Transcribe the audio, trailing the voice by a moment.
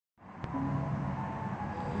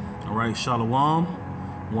right, Shalom.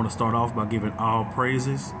 I want to start off by giving all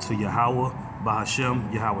praises to YAHAWAH,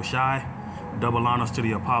 BaHashem, YAHAWASHI. Double honors to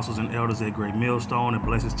the apostles and elders at Great Millstone, and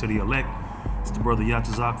blessings to the elect. It's the brother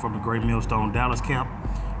Yatazak from the Great Millstone Dallas camp.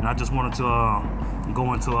 And I just wanted to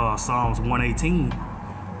go into Psalms 118,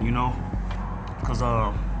 because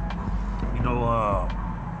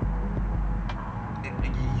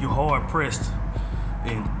you're hard pressed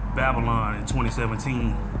in Babylon in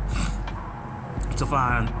 2017 to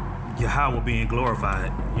find Yahawah being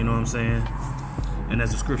glorified, you know what I'm saying? And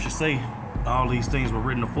as the scriptures say, all these things were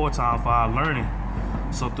written aforetime for our learning,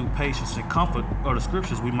 so through patience and comfort of the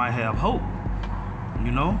scriptures we might have hope,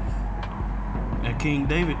 And King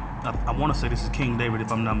David, I want to say this is King David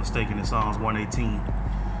if I'm not mistaken, in Psalms 118,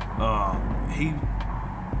 he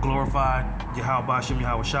glorified Yahawah, BaHashem,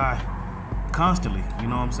 YAHAWASHI constantly, you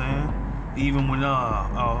know what I'm saying? Even when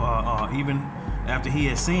even after he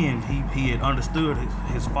had sinned, he had understood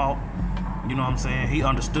his fault, you know what I'm saying? He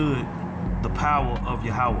understood the power of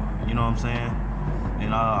Yahawah, you know what I'm saying?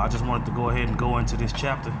 And I just wanted to go ahead and go into this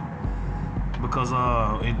chapter because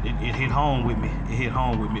it hit home with me. It hit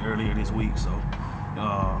home with me earlier this week. So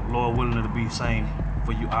Lord willing, it'll be the same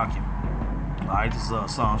for you, Akim. All right, this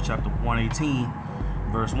is Psalms chapter 118,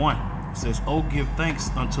 verse 1. It says, "Oh, give thanks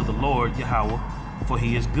unto the Lord Yahawah, for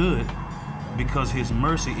he is good, because his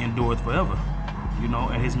mercy endureth forever."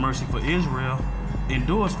 And his mercy for Israel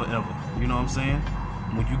endures forever. You know what I'm saying?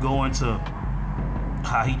 When you go into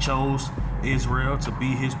how he chose Israel to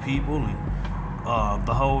be his people and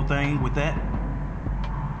the whole thing with that,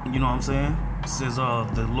 you know what I'm saying? It says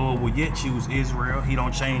the Lord will yet choose Israel. He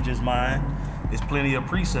don't change his mind. There's plenty of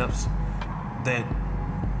precepts that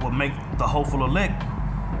will make the hopeful elect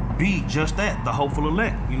be just that, the hopeful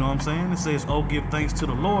elect. You know what I'm saying? It says, "Oh, give thanks to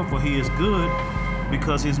the Lord, for he is good,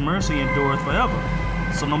 because his mercy endureth forever."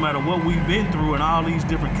 So no matter what we've been through and all these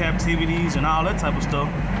different captivities and all that type of stuff,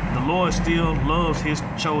 the Lord still loves his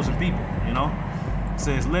chosen people, It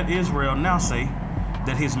says, "Let Israel now say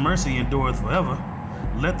that his mercy endureth forever.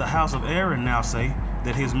 Let the house of Aaron now say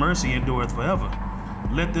that his mercy endureth forever.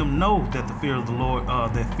 Let them know that the fear of the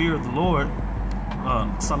Lord,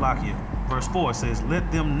 Salakia." Verse 4 says,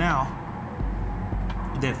 "Let them now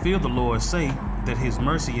that fear the Lord say that his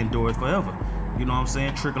mercy endureth forever." You know what I'm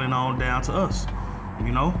saying? Trickling on down to us.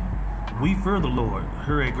 We fear the Lord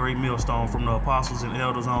here at Great Millstone, from the apostles and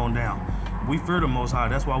elders on down. We fear the Most High.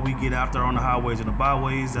 That's why we get out there on the highways and the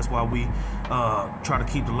byways. That's why we try to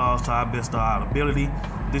keep the laws to our best of our ability.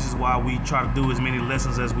 This is why we try to do as many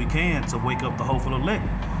lessons as we can to wake up the hopeful elect.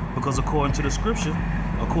 Because according to the scripture,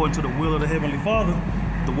 according to the will of the Heavenly Father,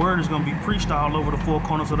 the word is going to be preached all over the four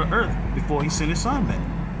corners of the earth before he sent his son back.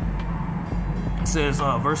 It says,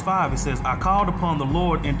 verse 5, it says, "I called upon the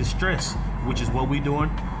Lord in distress," which is what we doing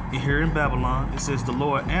here in Babylon. It says, "The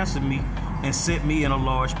Lord answered me and set me in a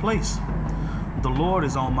large place. The Lord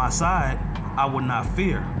is on my side, I will not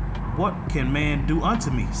fear. What can man do unto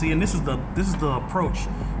me?" See, and this is the approach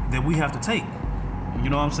that we have to take. You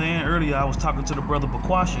know what I'm saying? Earlier I was talking to the brother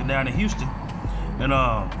Bakwashi down in Houston, and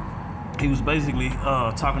he was basically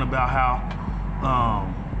talking about how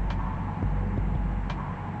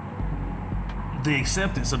the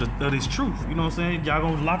acceptance of this truth. You know what I'm saying? Y'all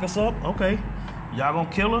gonna lock us up? Okay. Y'all gonna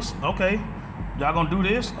kill us? Okay. Y'all gonna do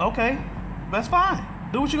this? Okay. That's fine.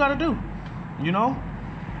 Do what you gotta do.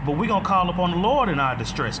 But we gonna call upon the Lord in our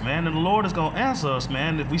distress, man. And the Lord is gonna answer us,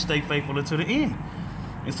 man, if we stay faithful until the end.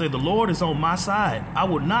 And say, "The Lord is on my side. I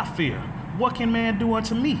would not fear. What can man do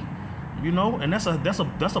unto me?" And that's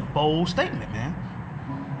a bold statement, man.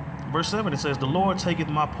 Verse 7, it says, "The Lord taketh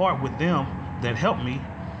my part with them that help me.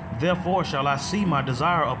 Therefore shall I see my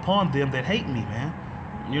desire upon them that hate me," man.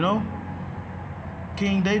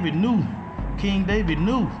 King David knew.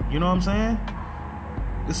 You know what I'm saying?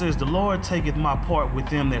 It says, "The Lord taketh my part with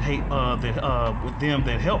them that hate, with them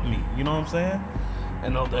that help me." You know what I'm saying?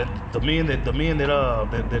 And the men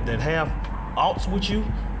that have oughts with you,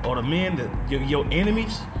 or the men that your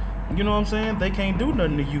enemies, you know what I'm saying? They can't do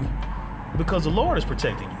nothing to you because the Lord is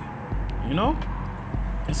protecting you.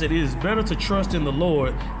 It said, "It is better to trust in the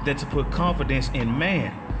Lord than to put confidence in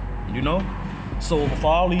man." So for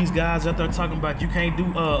all these guys out there talking about you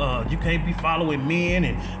can't be following men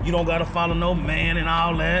and you don't gotta follow no man and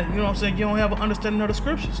all that, you know what I'm saying? You don't have an understanding of the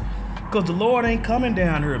scriptures, because the Lord ain't coming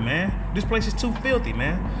down here, man. This place is too filthy,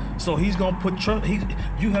 man. So he's gonna put trust.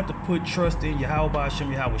 You have to put trust in Yahawah, BaHashem,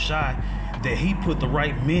 YAHAWASHI, that he put the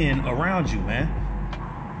right men around you, man.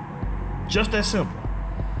 Just that simple.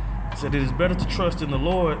 So it is better to trust in the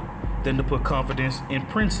Lord than to put confidence in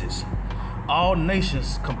princes. All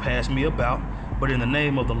nations compass me about, but in the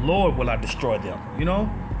name of the Lord will I destroy them.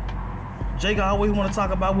 Jake always want to talk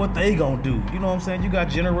about what they gonna do. You know what I'm saying? You got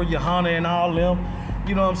General Yohana and all them.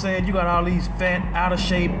 You know what I'm saying? You got all these fat, out of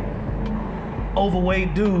shape,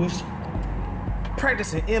 overweight dudes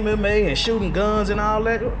practicing MMA and shooting guns and all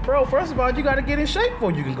that. Bro, first of all, you got to get in shape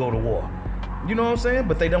before you can go to war. You know what I'm saying?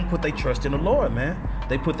 But they don't put their trust in the Lord, man.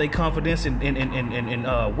 They put their confidence in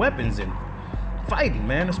weapons and fighting,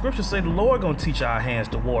 man. The scriptures say the Lord gonna teach our hands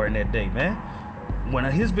to war in that day, man. When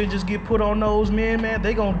his vengeance get put on those men, man,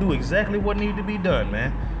 they gonna do exactly what need to be done,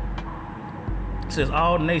 man. It says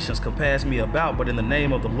all nations compass me about, but in the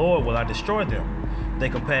name of the Lord will I destroy them. They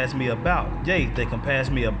compass me about, yea, they compass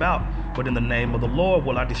me about, but in the name of the Lord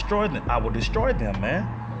will I destroy them. I will destroy them, man.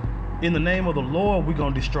 In the name of the Lord, we're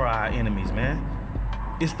gonna destroy our enemies, man.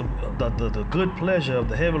 It's the good pleasure of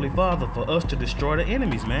the Heavenly Father for us to destroy the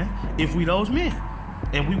enemies, man, if we those men.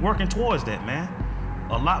 And we working towards that, man.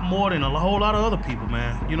 A lot more than a whole lot of other people,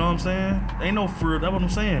 man. You know what I'm saying? Ain't no fear. That's what I'm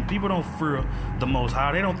saying. People don't fear the Most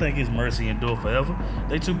High. They don't think His mercy endure forever.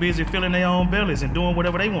 They too busy filling their own bellies and doing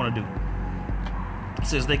whatever they want to do. It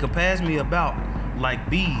says they compass me about like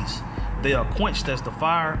bees. They are quenched as the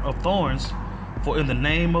fire of thorns. For in the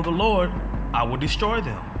name of the Lord, I will destroy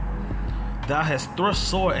them. Thou hast thrust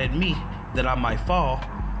sore at me that I might fall,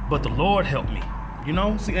 but the Lord helped me. You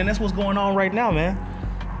know, see, and that's what's going on right now, man.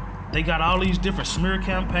 They got all these different smear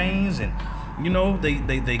campaigns, and you know,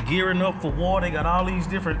 they gearing up for war. They got all these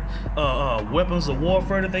different weapons of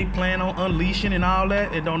warfare that they plan on unleashing and all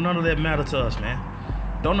that. It don't none of that matter to us, man.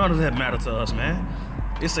 Don't none of that matter to us, man.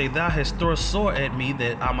 It say, thou hast thrust sore at me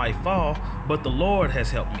that I might fall, but the Lord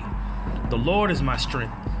has helped me. The Lord is my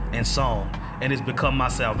strength and song, and is become my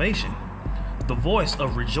salvation. The voice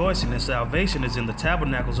of rejoicing and salvation is in the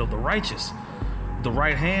tabernacles of the righteous. The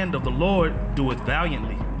right hand of the Lord doeth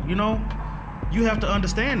valiantly. You know, you have to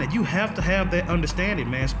understand that. You have to have that understanding,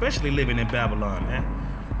 man, especially living in Babylon, man.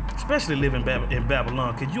 Especially living in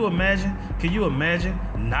Babylon. Can you imagine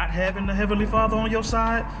not having the Heavenly Father on your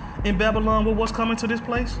side in Babylon with what's coming to this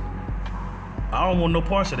place? I don't want no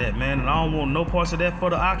parts of that, man, and I don't want no parts of that for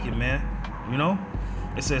the occupant, man. You know,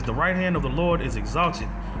 it says the right hand of the Lord is exalted.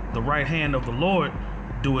 The right hand of the Lord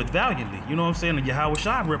doeth valiantly. You know what I'm saying? And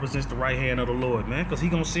YAHAWASHI represents the right hand of the Lord, man, because He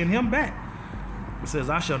gonna send him back. It says,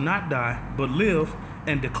 I shall not die, but live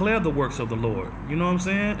and declare the works of the Lord. You know what I'm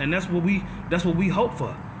saying? And that's what we hope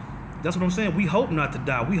for. That's what I'm saying. We hope not to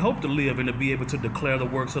die. We hope to live and to be able to declare the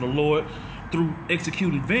works of the Lord through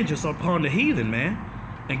executing vengeance upon the heathen, man,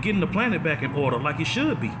 and getting the planet back in order like it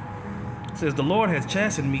should be. It says, the Lord has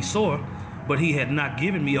chastened me sore, but He had not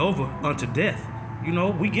given me over unto death. You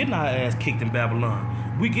know, we getting our ass kicked in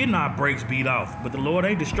Babylon. We getting our brakes beat off, but the Lord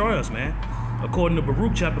ain't destroy us, man. According to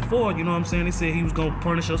Baruch chapter 4, you know what I'm saying? He said He was going to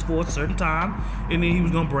punish us for a certain time, and then He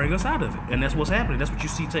was going to bring us out of it. And that's what's happening. That's what you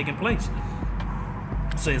see taking place.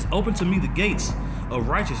 It says, open to me the gates of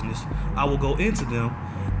righteousness. I will go into them,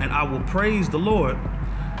 and I will praise the Lord.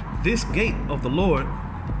 This gate of the Lord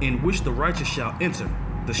in which the righteous shall enter,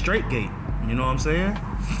 the straight gate. You know what I'm saying?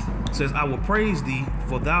 It says, I will praise thee,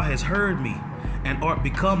 for thou hast heard me, and art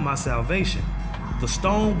become my salvation. The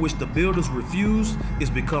stone which the builders refused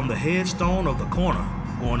is become the headstone of the corner,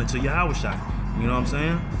 going into YAHAWASHI. You know what I'm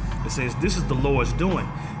saying? It says, this is the Lord's doing.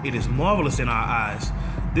 It is marvelous in our eyes.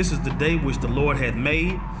 This is the day which the Lord hath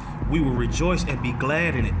made. We will rejoice and be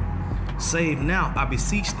glad in it. Save now, I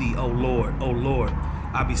beseech thee, O Lord, O Lord.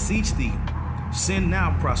 I beseech thee, send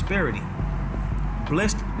now prosperity.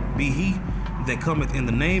 Blessed be he that cometh in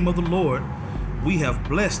the name of the Lord. We have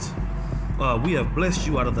blessed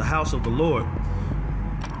you out of the house of the Lord.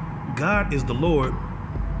 God is the Lord,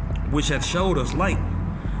 which hath showed us light.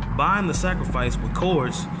 Bind the sacrifice with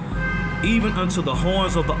cords, even unto the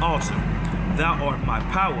horns of the altar. Thou art my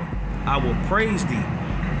power, I will praise thee.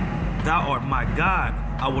 Thou art my God,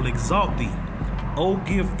 I will exalt thee. Oh,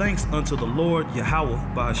 give thanks unto the Lord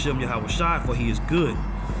Yahawah, by Hashem YAHAWASHI, for He is good,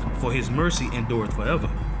 for His mercy endureth forever.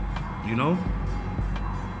 You know?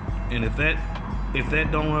 And if that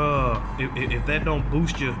don't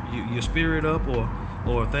boost your spirit up,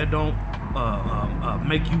 or if that don't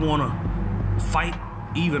make you want to fight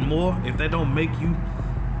even more, if that don't make you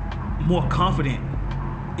more confident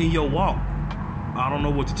in your walk, I don't know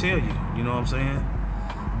what to tell you. You know what I'm saying?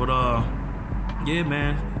 But yeah,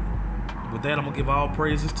 man. With that, I'm gonna give all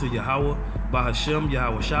praises to Yahawah by Hashem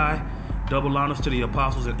YAHAWASHI. Double honors to the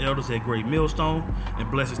apostles and elders at Great Millstone, and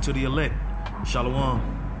blessings to the elect. Shalom.